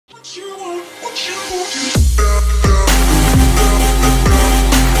Ladies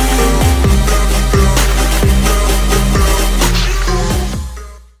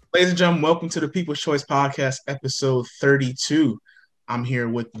and gentlemen, welcome to the People's Choice Podcast, episode 32. I'm here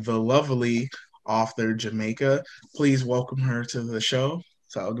with the lovely author, Jamaica. Please welcome her to the show.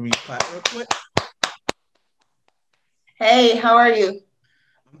 So I'll give me a clap real quick. Hey, how are you?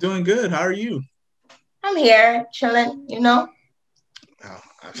 I'm doing good. How are you? I'm here chilling, Oh,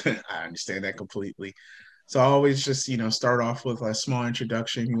 I understand that completely. So I always just, start off with a small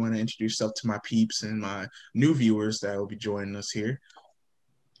introduction. You want to introduce yourself to my peeps and my new viewers that will be joining us here.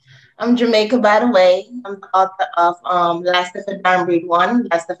 I'm Jamaica, by the way. I'm the author of Last of a Dying Breed 1,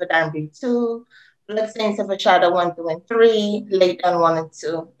 Last of a Dying Breed 2, Blood Saints of a Shadow 1, 2, and 3, Late Dawn 1 and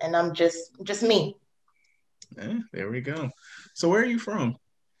 2. And I'm just me. There we go. So where are you from?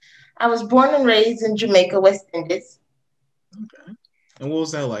 I was born and raised in Jamaica, West Indies. Okay. And what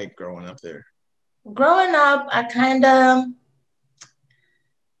was that like growing up there? Growing up,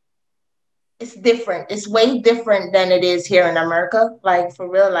 it's different. It's way different than it is here in America. Like for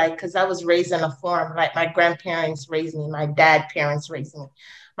real, like because I was raised in a farm. Like my grandparents raised me, my dad parents raised me.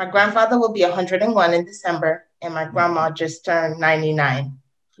 My grandfather will be 101 in December, and my grandma just turned 99.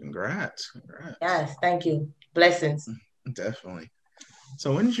 Congrats. Yes, thank you. Blessings. Definitely.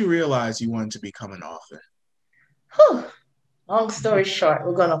 So when did you realize you wanted to become an author? Whew. Long story short,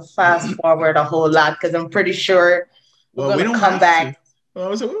 we're gonna fast forward a whole lot because I'm pretty sure we're we gonna don't come have back. to. Well,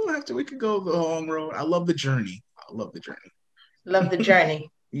 we don't have to. We could go the long road. I love the journey. Love the journey.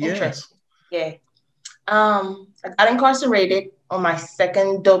 Yes. Interesting. Yeah. I got incarcerated on my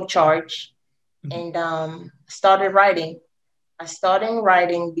second dope charge and started writing. I started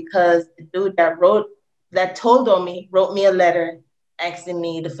writing because the dude that told on me wrote me a letter asking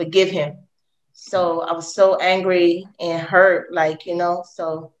me to forgive him. So I was so angry and hurt,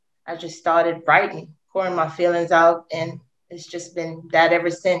 so I just started writing, pouring my feelings out, and it's just been that ever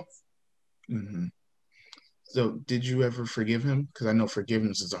since. Mm-hmm. So did you ever forgive him? Because I know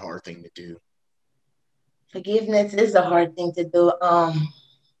forgiveness is a hard thing to do. Forgiveness is a hard thing to do.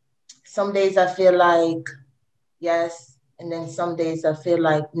 Some days I feel like yes, and then some days I feel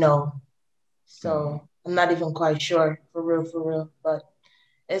like no. So I'm not even quite sure, for real. But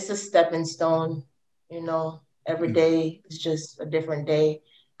it's a stepping stone, Every day is just a different day.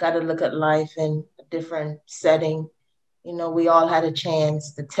 Got to look at life in a different setting. We all had a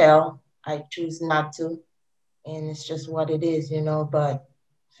chance to tell. I choose not to, and it's just what it is, But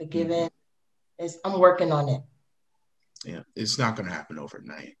forgiving I'm working on it. Yeah, it's not going to happen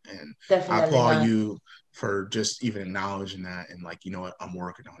overnight. And I Definitely applaud not. you for just even acknowledging that and like, you know what, I'm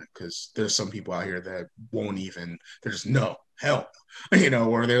working on it because there's some people out here that won't even, they're just, no, help,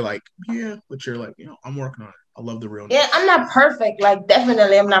 or they're like, yeah, but you're like, I'm working on it. I love the realness. Yeah, I'm not perfect. Like,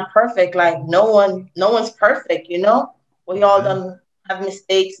 definitely, I'm not perfect. Like, no one's perfect, We all done have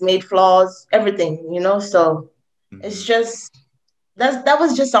mistakes, made flaws, everything, So it's just that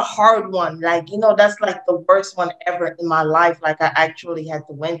was just a hard one. Like, that's like the worst one ever in my life. Like I actually had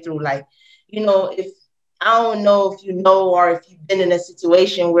to went through if I don't know if you know or if you've been in a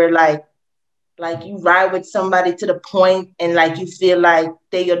situation where like you ride with somebody to the point and like you feel like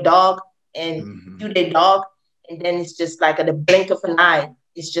they your dog and you their dog, and then it's just like at the blink of an eye,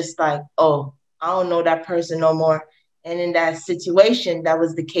 it's just like, oh, I don't know that person no more. And in that situation, that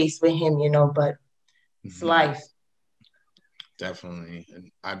was the case with him, but it's life. Definitely.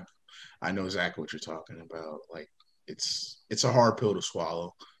 And I know exactly what you're talking about. Like it's a hard pill to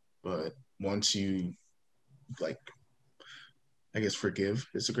swallow, but once you like, I guess forgive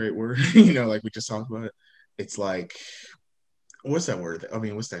is a great word, like we just talked about it. It's like, what's that word? I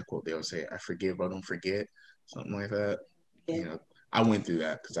mean, what's that quote they always say? I forgive, but don't forget, something like that. Yeah. I went through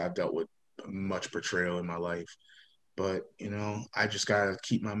that because I've dealt with much betrayal in my life. But I just gotta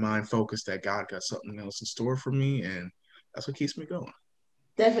keep my mind focused that God got something else in store for me, and that's what keeps me going.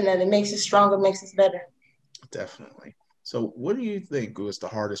 Definitely makes us stronger, makes us better. Definitely. So, what do you think was the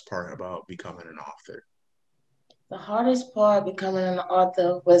hardest part about becoming an author? The hardest part becoming an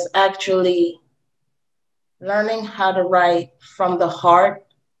author was actually learning how to write from the heart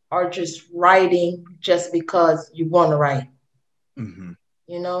or just writing just because you want to write. Mm-hmm.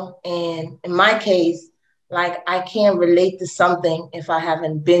 And in my case, like I can't relate to something if I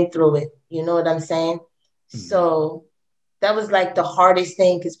haven't been through it. You know what I'm saying? So that was like the hardest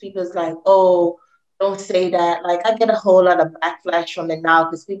thing because people's like, oh, don't say that. Like I get a whole lot of backlash from it now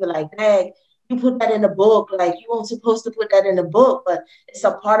because people are like, dang, you put that in a book. Like, you weren't supposed to put that in a book, but it's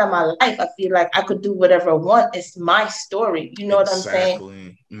a part of my life. I feel like I could do whatever I want. It's my story. You know what I'm saying?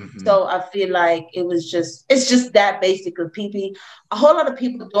 Exactly. Mm-hmm. So I feel like it's just that basically. People, a whole lot of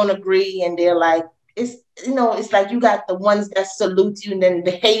people don't agree, and they're like, it's, it's like you got the ones that salute you, and then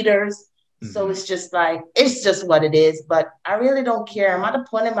the haters. So Mm-hmm. it's just like, it's just what it is. But I really don't care. I'm at a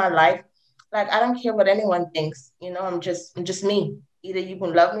point in my life, like, I don't care what anyone thinks. I'm just me. Either you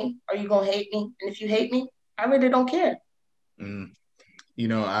can love me or you gonna hate me, and if you hate me, I really don't care. Mm. You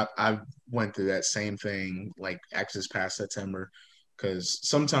know, I went through that same thing like actually this past September, because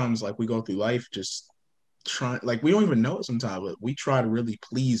sometimes like we go through life just trying, like we don't even know it sometimes, but we try to really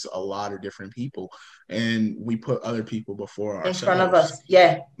please a lot of different people, and we put other people before In front of ourselves. us,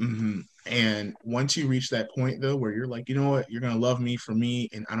 yeah, And once you reach that point though, where you're like, you know what, you're gonna love me for me,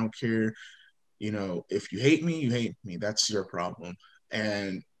 and I don't care, if you hate me, you hate me. That's your problem.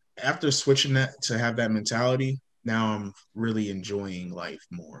 And after switching that to have that mentality, now I'm really enjoying life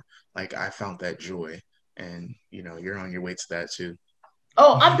more. Like I found that joy, and you're on your way to that too.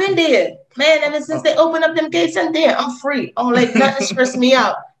 oh, I've been there, man. Oh, Ever since oh. they opened up them gates, I'm there. I'm free. I don't let nothing stress me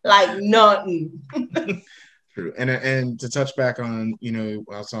out. Like nothing. True. And to touch back on, I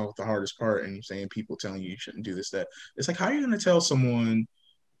was talking about the hardest part, and you're saying people telling you shouldn't do this, that. It's like, how are you going to tell someone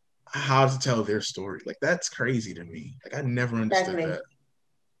how to tell their story? Like, that's crazy to me. Like, I never understood Exactly.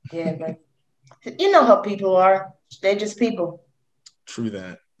 that. Yeah, but you know how people are. They're just people. True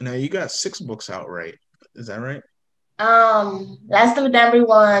that. Now, you got 6 books out, right? Is that right? Last of the Danbury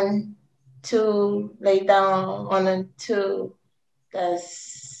one, two, lay down on a two.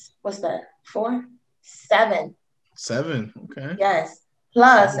 That's what's that? Four, seven. 7. Okay. Yes.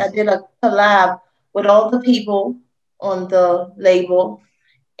 Plus, I 7. did a collab with all the people on the label,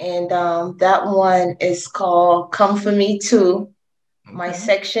 and that one is called "Come for Me Too." My Okay.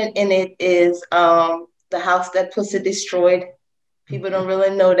 section in it is "The House That Pussy Destroyed." People don't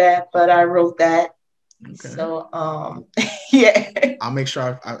really know that, but I wrote that. Okay. So yeah. I'll make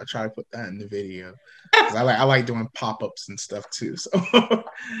sure I try to put that in the video, because I like doing pop-ups and stuff too. So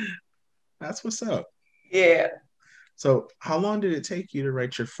that's what's up. Yeah. So how long did it take you to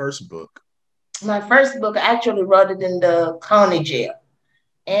write your first book? My first book, I actually wrote it in the county jail.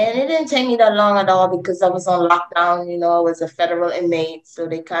 And it didn't take me that long at all because I was on lockdown. I was a federal inmate. So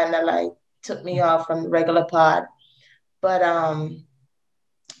they kind of like took me off from the regular pod. But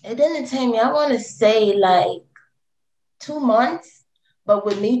it didn't take me, I want to say like 2 months. But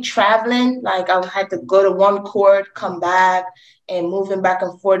with me traveling, like I had to go to one court, come back, and moving back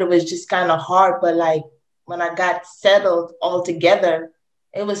and forth, it was just kind of hard. But like when I got settled all together,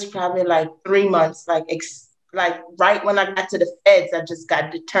 it was probably like 3 months. Like right when I got to the feds, I just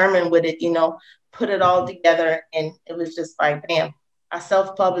got determined with it, put it all Mhm. together, and it was just like, bam. I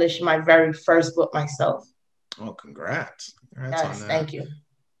self-published my very first book myself. Oh, congrats! Congrats on Yes, that. thank you.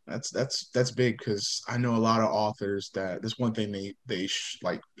 That's big, because I know a lot of authors that this one thing they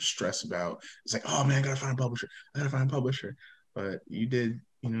like stress about. It's like, oh man, I gotta find a publisher. I gotta find a publisher. But you did,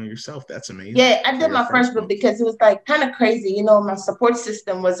 yourself. That's amazing Yeah, I for did your my first first book book. because it was like kind of crazy. My support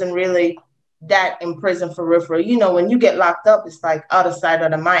system wasn't really that in prison for real. For real. When you get locked up, it's like out of sight,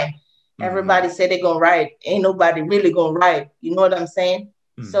 out of mind. Mm-hmm. Everybody say they're gonna write. Ain't nobody really gonna write. You know what I'm saying?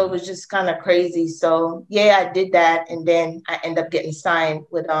 So it Mm-hmm. was just kind of crazy. So yeah, I did that, and then I end up getting signed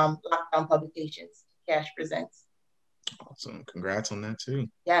with Lockdown Publications. Cash Presents. Awesome. Congrats on that too.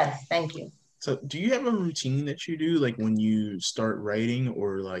 Yes, thank you. So, do you have a routine that you do, like when you start writing,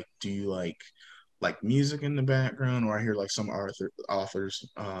 or like do you like music in the background, or I hear like some authors,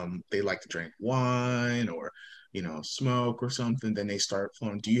 they like to drink wine or smoke or something, then they start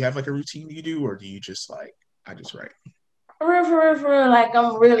flowing. Do you have like a routine you do, or do you just like, I just write? For real, like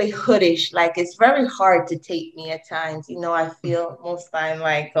I'm really hoodish. Like it's very hard to take me at times. I feel most time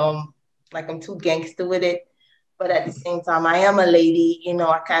like I'm too gangster with it. But at the same time, I am a lady.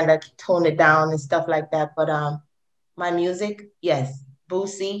 I kind of tone it down and stuff like that. But my music, yes,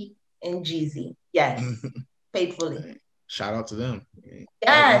 Boosie and Jeezy, yes, faithfully. Shout out to them.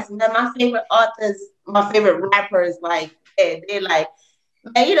 Yes, man, my favorite authors, my favorite rappers, like yeah, they're like,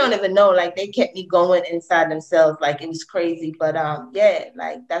 and you don't even know, like they kept me going inside themselves. Like it was crazy. But yeah,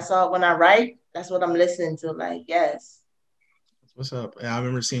 like that's all when I write, that's what I'm listening to. Like, yes. What's up? And I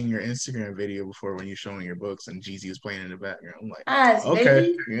remember seeing your Instagram video before when you showing your books and Jeezy was playing in the background. I'm like, Yes, okay,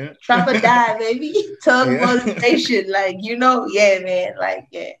 baby. yeah, Trap or die, baby. Tug yeah. motivation. Like, yeah, man. Like,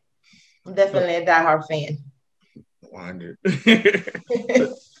 yeah. I'm So, definitely a diehard fan. wondered.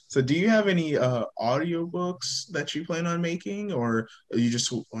 so, so do you have any audiobooks that you plan on making, or you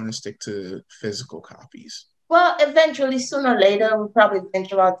just want to stick to physical copies? Well, eventually, sooner or later, we'll probably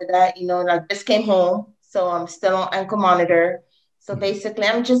venture out to that. Like just came home, so I'm still on ankle monitor. So Mhm. basically,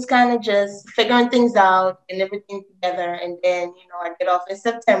 I'm just kind of just figuring things out and everything together. And then, I get off in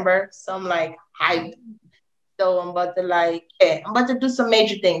September. So I'm like, hyped. So I'm about to I'm about to do some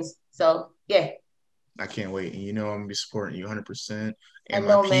major things. So yeah, I can't wait. And I'm gonna be supporting you 100%. I And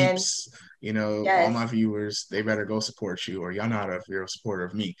my know, man. peeps, all Yes. my viewers, they better go support you, or y'all not if you're a supporter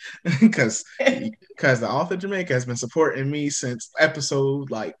of me, because the author Jamaica has been supporting me since episode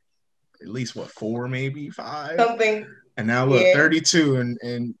like at least what 4, maybe 5, Something. and now look, Yeah. 32,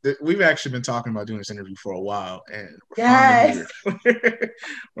 and we've actually been talking about doing this interview for a while, and we're finally Yes. here.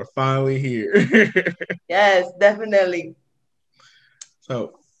 We're finally here. Yes, definitely.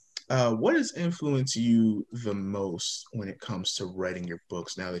 So, what has influenced you the most when it comes to writing your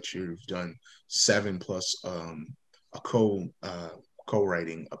books? Now that you've done 7 plus a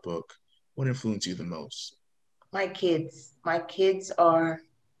co-writing a book, what influenced you the most? My kids. My kids are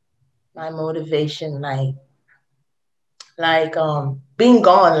my motivation. Being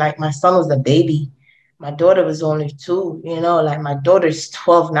gone, like my son was a baby, my daughter was only 2, like my daughter's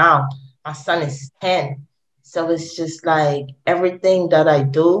 12 now, my son is 10. So it's just like everything that I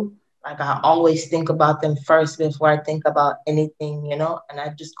do, like I always think about them first before I think about anything, and I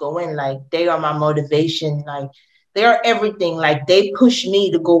just go in, like they are my motivation, like they are everything, like they push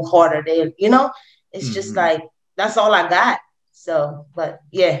me to go harder, it's just Mm-hmm. like that's all I got. So but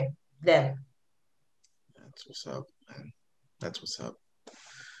yeah, them. That's what's up, man. That's what's up.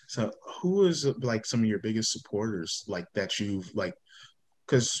 So, who is like some of your biggest supporters, like that you've like?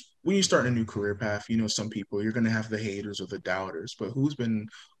 Because when you start a new career path, some people you're gonna have the haters or the doubters, but who's been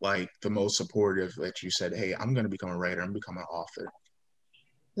like the most supportive that you said, "Hey, I'm gonna become a writer. I'm gonna become an author."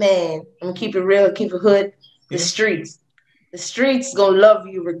 Man, I'm gonna keep it real, keep it hood. The Yeah. streets. The streets gonna love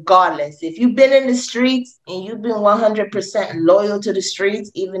you regardless. If you've been in the streets and you've been 100% loyal to the streets,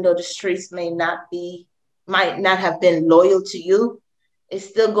 even though the streets might not have been loyal to you, it's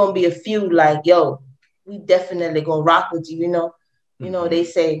still gonna be a few like, yo, we definitely gonna rock with you, Mm-hmm. they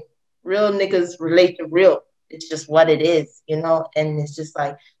say real niggas relate to real. It's just what it is. And it's just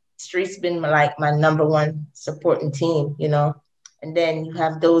like streets been like my number one supporting team. And then you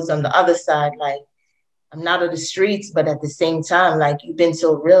have those on the other side, like I'm not of the streets, but at the same time, like you've been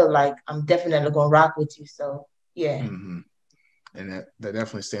so real, like I'm definitely gonna rock with you. So yeah. Mm-hmm. And that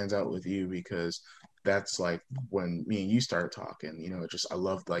definitely stands out with you because that's like when me and you started talking. Just I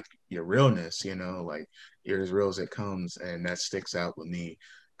loved like your realness. Like you're as real as it comes, and that sticks out with me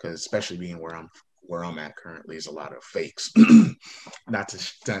because especially being where I'm at currently is a lot of fakes. not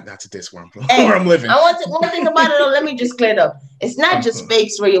to diss where I'm where Hey, I'm living. I want to one thing about it though, let me just clear it up. It's not just Uh-huh.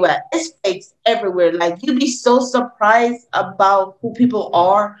 fakes where you at. It's fakes everywhere. Like you'd be so surprised about who people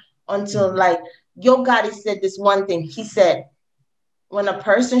are until Mm-hmm. like Yo Gotti said this one thing. He said, when a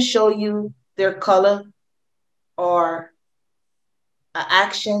person show you their color or an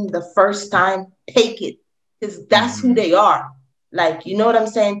action the first time, take it. Because that's who Mm-hmm. they are. Like, you know what I'm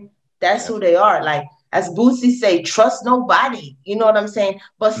saying? That's who they are. Like, as Boosie say, trust nobody. You know what I'm saying?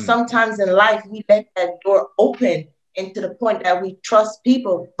 But Mm-hmm. sometimes in life, we let that door open and to the point that we trust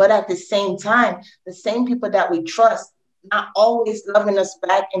people. But at the same time, the same people that we trust, not always loving us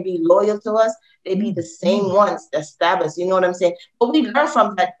back and be loyal to us, they be the same ones that stab us. You know what I'm saying? But we learn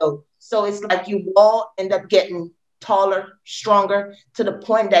from that though. So it's like you all end up getting taller, stronger, to the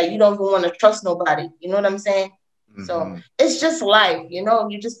point that you don't even want to trust nobody. You know what I'm saying? So Mm-hmm. it's just life,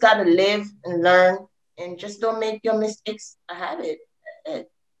 you just gotta live and learn and just don't make your mistakes a habit.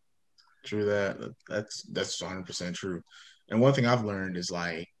 True that. That's 100% true. And one thing I've learned is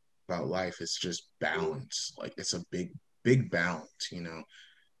like about life is just balance. Like it's a big balance, And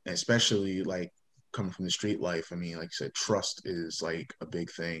especially like coming from the street life. I mean, like you said, trust is like a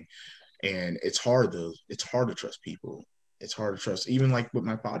big thing, and it's hard to trust people. It's hard to trust, even like with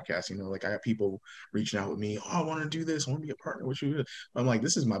my podcast. Like I got people reaching out with me. Oh, I want to do this. I want to be a partner with you. I'm like,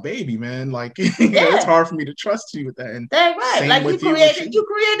 this is my baby, man. Like, it's Yeah, hard for me to trust you with that. And that's right. same Like you with you with created you. you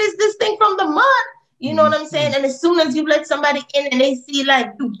created this thing from the mud. You know what I'm Mm-hmm. saying? And as soon as you let somebody in and they see like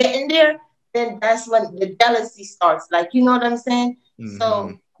you getting there, then that's when the jealousy starts. Like, you know what I'm saying? Mm-hmm.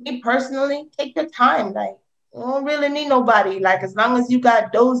 So me personally, take your time. Like, you don't really need nobody. Like, as long as you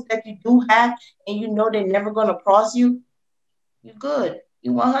got those that you do have and you know they're never gonna cross you, you good.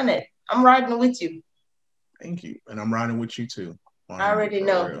 You 100. I'm riding with you. Thank you. And I'm riding with you too. I 100 already for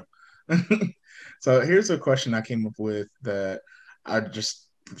know. real. So here's a question I came up with that I just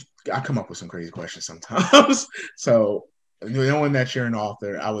I come up with some crazy questions sometimes. So knowing that you're an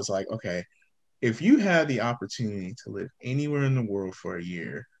author, I was like, okay, if you had the opportunity to live anywhere in the world for a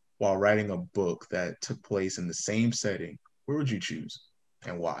year, while writing a book that took place in the same setting, where would you choose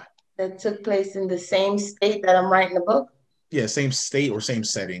and why? That took place in the same state that I'm writing the book. Yeah, same state or same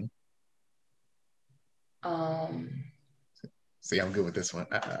setting. Um, See, I'm good with this one.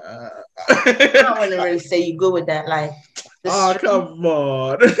 I wouldn't really say you good with that. Like the Oh, street, come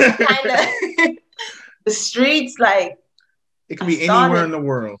on. kind of the streets. Like It could I be anywhere started, in the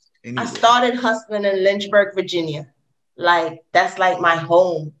world. I Anywhere. started hustling in Lynchburg, Virginia. Like that's like my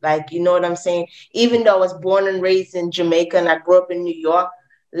home. Like you know what I'm saying. Even though I was born and raised in Jamaica and I grew up in New York,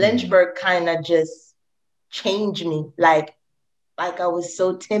 Mm-hmm. Lynchburg kind of just changed me. Like I was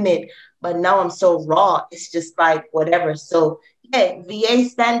so timid, but now I'm so raw. It's just like whatever. So yeah, VA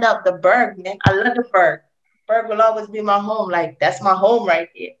stand up the Berg, man. I love the Berg. Berg will always be my home. Like that's my home right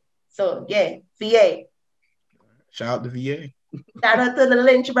here. So yeah, VA. Shout out to VA. Shout out to the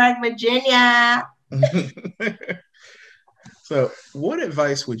Lynchburg, Virginia. So, what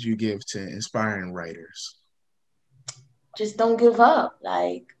advice would you give to inspiring writers? Just don't give up.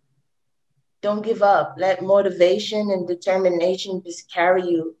 Like don't give up. Let motivation and determination just carry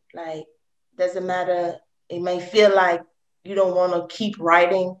you. Like, doesn't matter. It may feel like you don't want to keep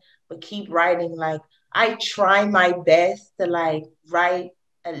writing, but keep writing. Like, I try my best to like write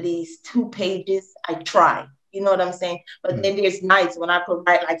at least 2 pages. I try. You know what I'm saying? But then there's nights when I could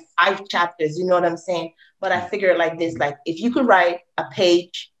write like 5 chapters. You know what I'm saying? But I figure it like this: like, if you could write a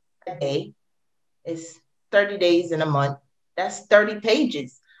page a day, it's 30 days in a month. That's 30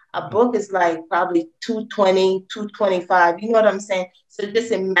 pages. A book is like probably 220, 225. You know what I'm saying? So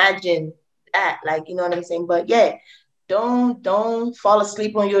just imagine that, like, you know what I'm saying? But yeah, don't fall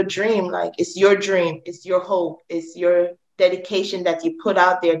asleep on your dream. Like it's your dream, it's your hope, it's your dedication that you put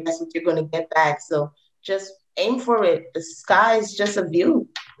out there. That's what you're gonna get back. So just aim for it. The sky is just a view.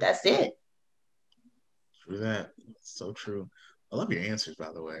 That's it. True that. So true. I love your answers,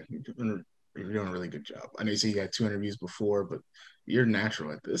 by the way. You're doing a really good job. I know you said you had 2 interviews before, but you're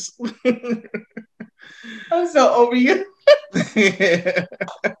natural at this. I'm so over you.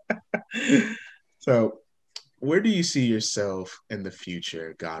 So, where do you see yourself in the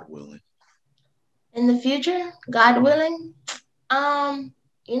future, God willing? In the future, God willing, Um,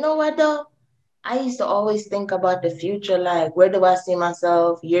 you know what though? I used to always think about the future, like where do I see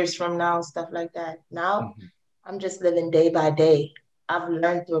myself years from now, stuff like that. Now Mm-hmm. I'm just living day by day. I've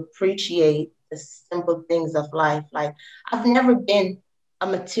learned to appreciate the simple things of life. Like I've never been a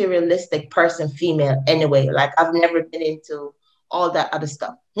materialistic person, female anyway. Like I've never been into all that other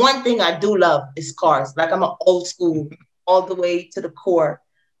stuff. One thing I do love is cars. Like I'm an old school, all the way to the core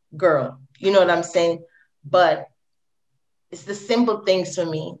girl. You know what I'm saying? But it's the simple things for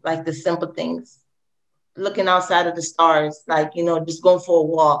me, like the simple things. Looking outside of the stars, like, just going for a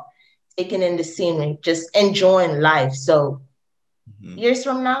walk, taking in the scenery, just enjoying life. So Mm-hmm. years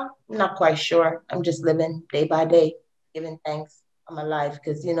from now, I'm not quite sure. I'm just living day by day, giving thanks I'm alive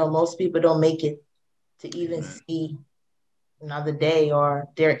because, most people don't make it to even Amen. see another day or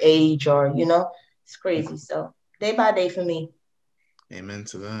their age or, it's crazy. So day by day for me. Amen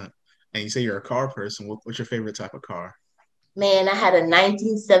to that. And you say you're a car person. What's your favorite type of car? Man, I had a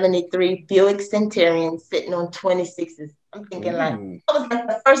 1973 Buick Centurion sitting on 26s. I'm thinking like, Ooh. I was like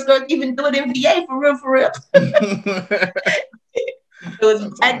the first girl to even do it in VA for real, for real. It was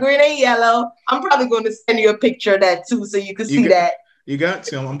That's black, all. green, and yellow. I'm probably going to send you a picture of that too, so you can You see got that. you got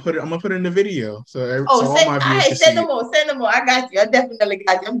to. I'm gonna put it in the video so Oh, all my viewers can send see them it. more, send them more. I got you. I definitely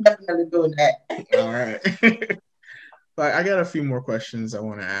got you. I'm definitely doing that. All right. But I got a few more questions I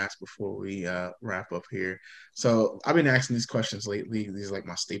want to ask before we wrap up here. So I've been asking these questions lately. These are like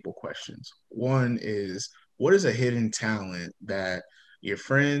my staple questions. One is, what is a hidden talent that your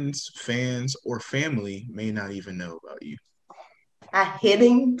friends, fans, or family may not even know about you? A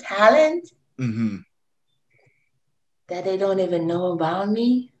hidden talent Mm-hmm. that they don't even know about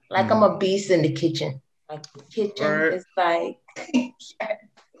me. Like I'm Mm-hmm. a beast in the kitchen. Like the All kitchen right. is like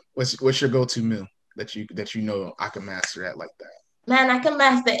What's your go-to meal that you know I can master at like that? Man, I can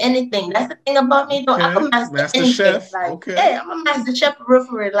master anything. That's the thing about me, though. I Okay. can master Master anything. Chef. Like, Okay. yeah, I'm a master chef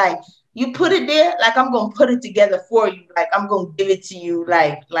for it. Like, you put it there, like I'm gonna put it together for you. Like, I'm gonna give it to you,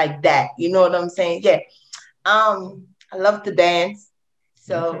 like that. You know what I'm saying? Yeah. I love to dance.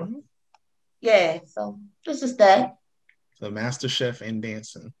 So Okay. yeah. So this is that. So Master Chef and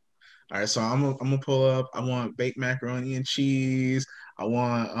dancing. All right, so I'm gonna pull up. I want baked macaroni and cheese. I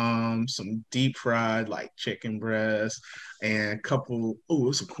want some deep fried like chicken breast and a couple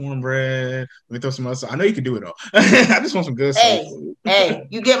some cornbread. Let me throw some other. I know you can do it all. I just want some good soul Hey, food. hey,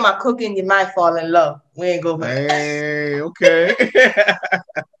 you get my cooking, you might fall in love. We ain't go for that. Hey, okay.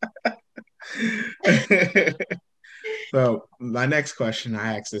 So My next question,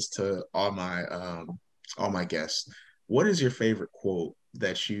 I ask this to all my guests. What is your favorite quote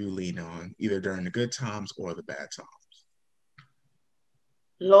that you lean on, either during the good times or the bad times?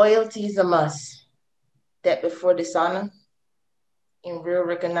 Loyalty is a must. Debt before dishonor. And real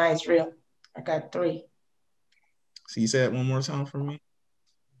recognize real. I got three. So you say it one more time for me.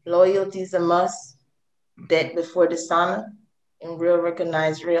 Loyalty is a must. Debt before dishonor. And real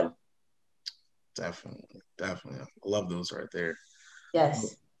recognize real. Definitely, definitely. I love those right there.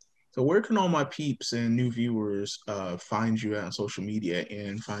 Yes. So where can all my peeps and new viewers find you at on social media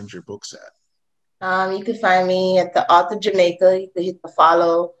and find your books at? You can find me at the Author Jamaica. You can hit the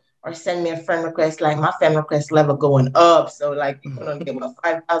follow or send me a friend request. Like my friend request level going up, so like people don't get my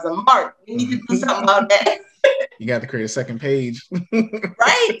 5,000 mark. We need to do something about that. You got to create a second page,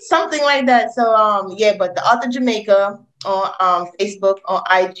 right? Something like that. So yeah, but the Author Jamaica on Facebook, on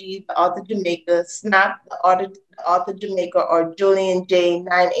IG, the Author Jamaica, Snap, the Author Jamaica, or Julian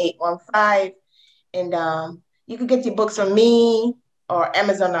J9815, and you can get your books from me or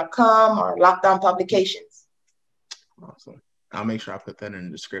Amazon.com or Lockdown Publications. Awesome. I'll make sure I put that in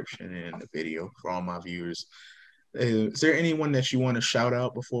the description and the video for all my viewers. Is there anyone that you want to shout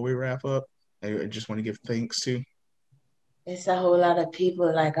out before we wrap up? I just want to give thanks to. It's a whole lot of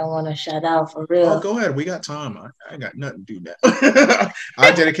people like I want to shout out for Oh, real. go ahead. We got time. I got nothing to do that.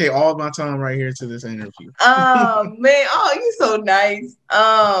 I dedicate all of my time right here to this interview. Oh man, oh you're so nice.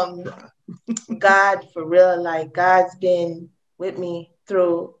 God, for real, like God's been with me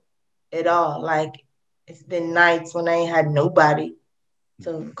through it all. Like it's been nights when I ain't had nobody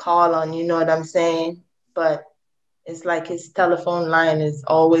to call on, you know what I'm saying? But it's like his telephone line is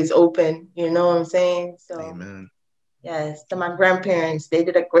always open, you know what I'm saying? So Amen. Yes, to my grandparents, they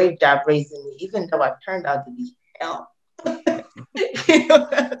did a great job raising me, even though I turned out to be hell. You know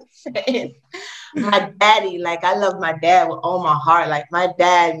what I'm saying? My daddy, like I love my dad with all my heart. Like my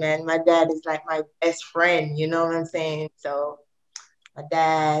dad, man, my dad is like my best friend, you know what I'm saying? So my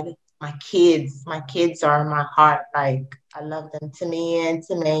dad, my kids are in my heart. Like I love them, to me and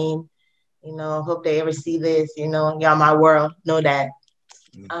to Maine. You know, hope they ever see this, you know, y'all my world, know that.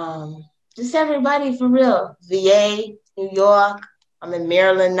 Just everybody for real. VA, New York. I'm in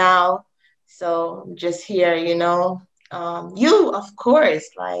Maryland now. So I'm just here, you know. You, of course,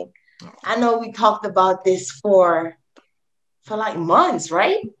 like I know we talked about this for like months,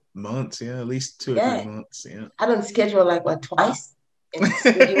 right? Months, yeah, at least 2 or 3 months, yeah. I don't schedule like what, twice and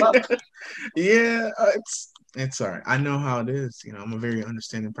screw you up. Yeah, it's all right. I know how it is. You know, I'm a very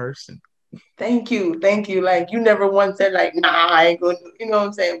understanding person. Thank you. Like you never once said like, nah, I ain't gonna do, you know what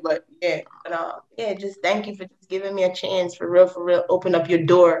I'm saying? But yeah, just thank you for just giving me a chance for real. Open up your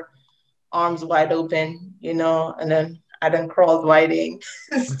door, arms wide open, you know, and then I done crawled right in.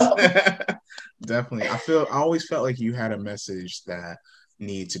 So. Definitely. I always felt like you had a message that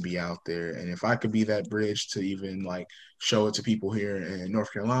need to be out there. And if I could be that bridge to even like show it to people here in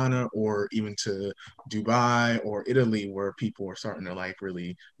North Carolina or even to Dubai or Italy where people are starting to like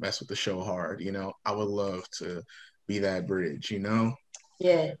really mess with the show hard, you know, I would love to be that bridge, you know?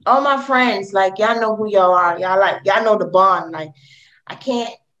 Yeah. All my friends, like y'all know who y'all are. Y'all know the bond. Like I can't,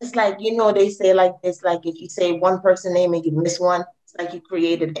 it's like, you know, they say like this, like if you say one person name and you miss one, it's like you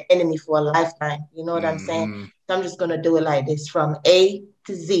created an enemy for a lifetime. You know what I'm saying? So I'm just gonna do it like this from A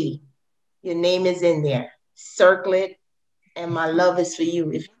to Z. Your name is in there. Circle it, and my love is for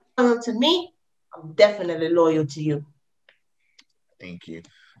you. If you're loyal to me, I'm definitely loyal to you. Thank you.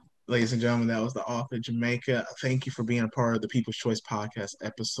 Ladies and gentlemen, that was the Author Jamaica. Thank you for being a part of the People's Choice Podcast,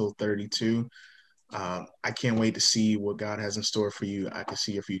 episode 32. I can't wait to see what God has in store for you. I can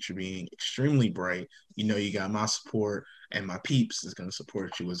see your future being extremely bright. You know, you got my support, and my peeps is going to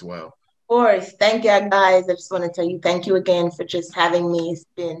support you as well. Of course. Thank you, guys. I just want to tell you thank you again for just having me. It's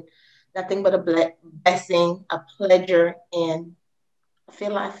been nothing but a blessing, a pleasure, and I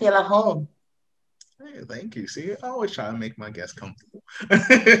feel at home. Hey, thank you. See, I always try to make my guests comfortable.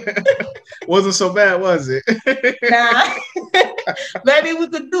 Wasn't so bad, was it? Nah. Maybe we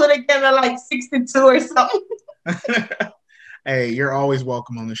could do it again at like 62 or something. Hey, you're always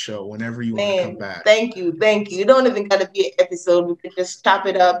welcome on the show whenever you want to come back. Thank you. You don't even got to be an episode. We could just chop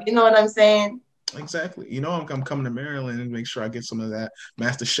it up. You know what I'm saying? Exactly. You know, I'm coming to Maryland and make sure I get some of that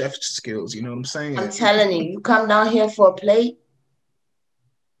master chef skills. You know what I'm saying? I'm telling you, you come down here for a plate.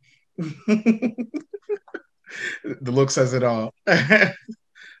 The look says it all.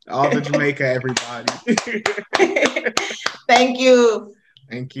 All the Jamaica, everybody. Thank you.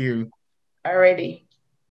 Thank you. Alrighty.